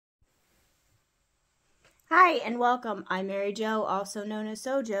Hi and welcome. I'm Mary Jo, also known as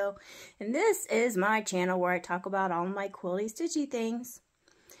Sojo, and this is my channel where I talk about all my quilty stitchy things.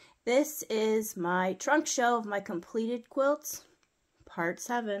 This is my trunk show of my completed quilts, part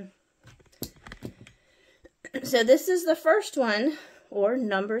 7. So this is the first one, or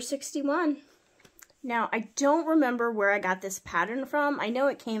number 61. Now, I don't remember where I got this pattern from. I know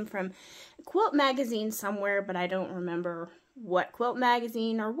it came from a quilt magazine somewhere, but I don't remember what quilt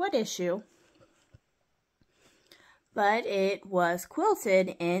magazine or what issue. But it was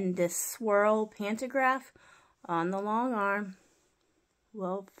quilted in this swirl pantograph on the long arm.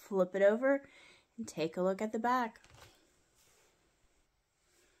 We'll flip it over and take a look at the back.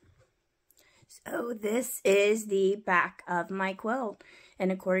 So this is the back of my quilt,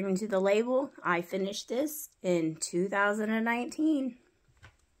 and according to the label, I finished this in 2019.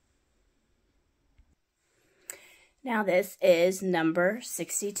 Now this is number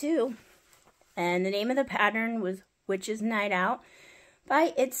 62, and the name of the pattern was Witch's Night Out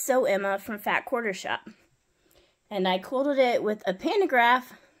by It's Sew Emma from Fat Quarter Shop. And I quilted it with a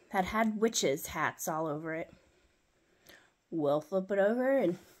pantograph that had witches' hats all over it. We'll flip it over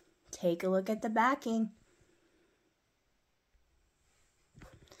and take a look at the backing.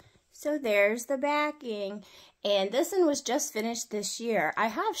 So there's the backing, and this one was just finished this year. I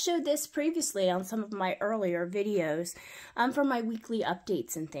have showed this previously on some of my earlier videos for my weekly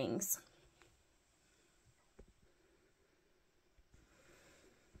updates and things.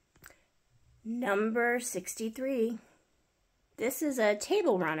 Number 63. This is a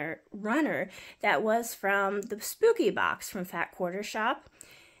table runner that was from the Spooky Box from Fat Quarter Shop,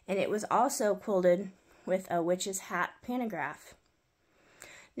 and it was also quilted with a witch's hat pantograph.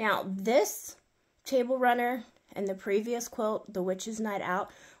 Now, this table runner and the previous quilt, the Witch's Night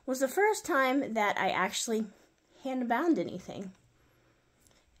Out, was the first time that I actually hand-bound anything.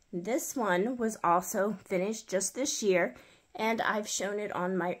 This one was also finished just this year, and I've shown it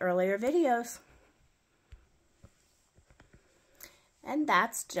on my earlier videos. And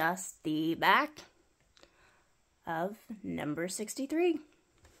that's just the back of number 63.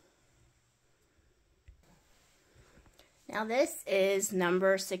 Now this is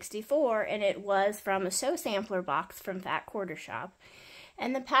number 64, and it was from a sew sampler box from Fat Quarter Shop,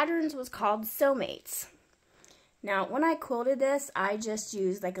 and the patterns was called Sewmates. Now when I quilted this, I just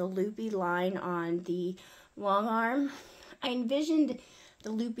used like a loopy line on the long arm. I envisioned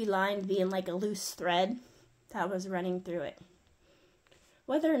the loopy line being like a loose thread that was running through it.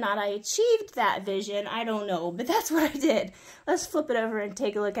 Whether or not I achieved that vision, I don't know, but that's what I did. Let's flip it over and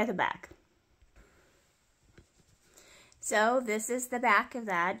take a look at the back. So this is the back of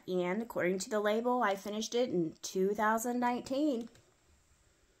that, and according to the label, I finished it in 2019.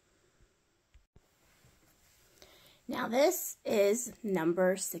 Now this is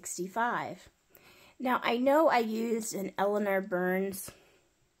number 65. Now, I know I used an Eleanor Burns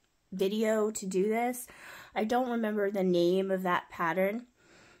video to do this. I don't remember the name of that pattern,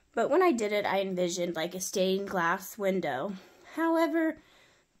 but when I did it, I envisioned like a stained glass window. However,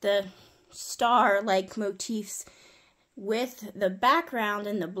 the star-like motifs with the background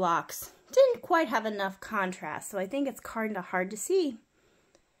and the blocks didn't quite have enough contrast, so I think it's kind of hard to see.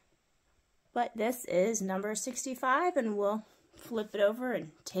 But this is number 65, and we'll flip it over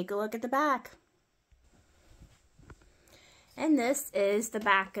and take a look at the back. And this is the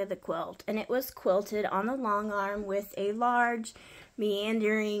back of the quilt, and it was quilted on the long arm with a large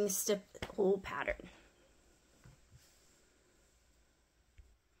meandering stipple pattern.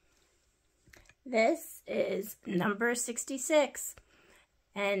 This is number 66,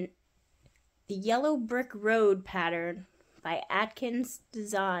 and the Yellow Brick Road pattern by Atkins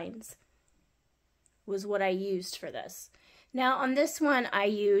Designs was what I used for this. Now on this one, I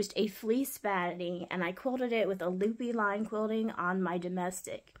used a fleece batting, and I quilted it with a loopy line quilting on my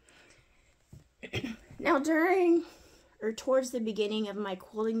domestic. Now towards the beginning of my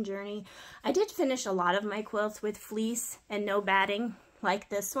quilting journey, I did finish a lot of my quilts with fleece and no batting like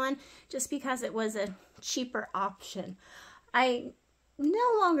this one, just because it was a cheaper option. I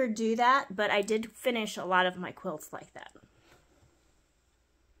no longer do that, but I did finish a lot of my quilts like that.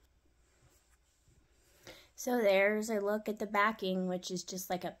 So there's a look at the backing, which is just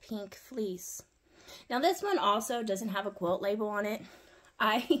like a pink fleece. Now this one also doesn't have a quilt label on it.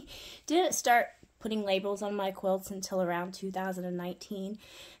 I didn't start putting labels on my quilts until around 2019.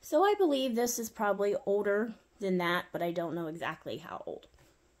 So I believe this is probably older than that, but I don't know exactly how old.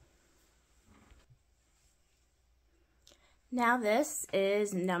 Now this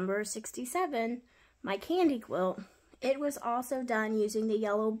is number 67, my candy quilt. It was also done using the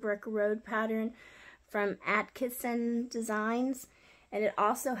Yellow Brick Road pattern from Atkins Designs, And it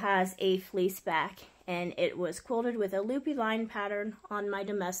also has a fleece back, and it was quilted with a loopy line pattern on my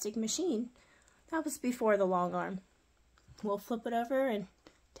domestic machine. That was before the long arm. We'll flip it over and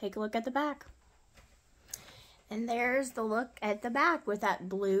take a look at the back. And there's the look at the back with that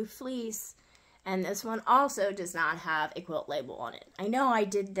blue fleece. And this one also does not have a quilt label on it. I know I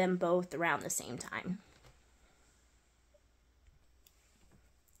did them both around the same time.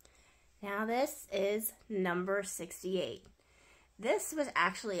 Now this is number 68. This was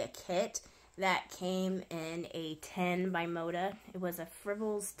actually a kit that came in a 10 by Moda. It was a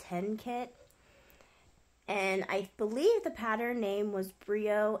Frivels 10 kit. And I believe the pattern name was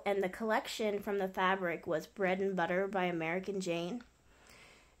Brio, and the collection from the fabric was Bread and Butter by American Jane.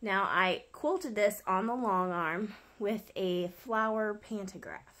 Now I quilted this on the long arm with a flower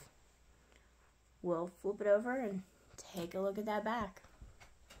pantograph. We'll flip it over and take a look at that back.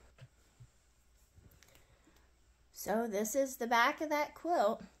 So this is the back of that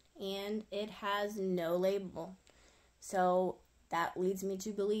quilt, and it has no label. So that leads me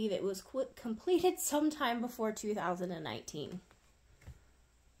to believe it was completed sometime before 2019.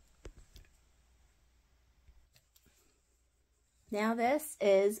 Now this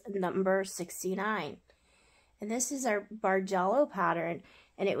is number 69. And this is our Bargello pattern,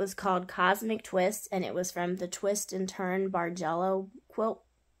 and it was called Cosmic Twist, and it was from the Twist and Turn Bargello quilt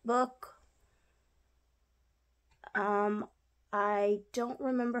book. I don't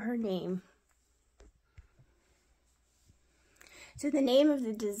remember her name. So the name of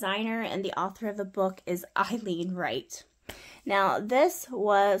the designer and the author of the book is Eileen Wright. Now this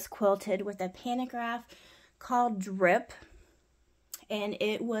was quilted with a pantograph called Drip, and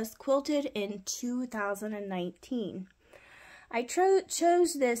it was quilted in 2019. I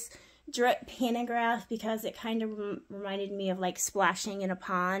chose this Drip pantograph because it kind of reminded me of like splashing in a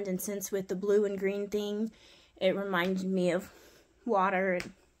pond, and since with the blue and green theme, it reminded me of water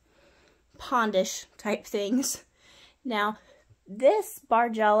and pondish type things. Now, this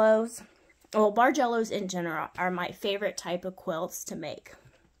Bargellos in general are my favorite type of quilts to make.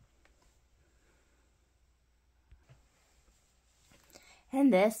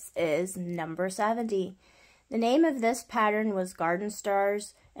 And this is number 70. The name of this pattern was Garden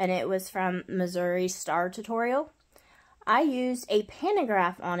Stars, and it was from Missouri Star Tutorial. I used a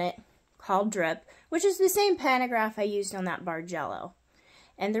pantograph on it called Drip, which is the same pantograph I used on that Bargello.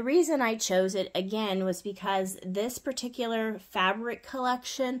 And the reason I chose it again was because this particular fabric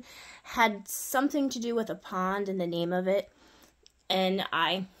collection had something to do with a pond in the name of it. And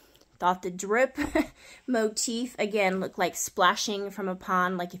I thought the drip motif again looked like splashing from a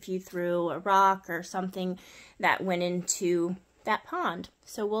pond, like if you threw a rock or something that went into that pond.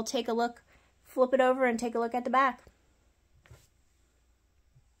 So we'll take a look, flip it over and take a look at the back.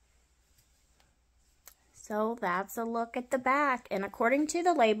 So that's a look at the back, and according to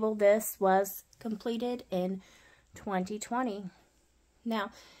the label, this was completed in 2020.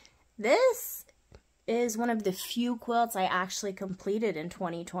 Now, this is one of the few quilts I actually completed in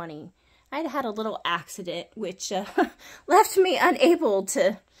 2020. I'd had a little accident, which left me unable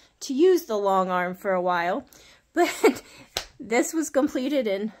to use the long arm for a while, but this was completed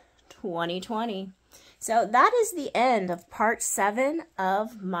in 2020. So that is the end of part 7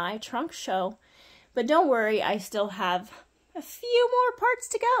 of my trunk show. But don't worry, I still have a few more parts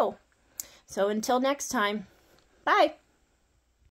to go. So until next time, bye.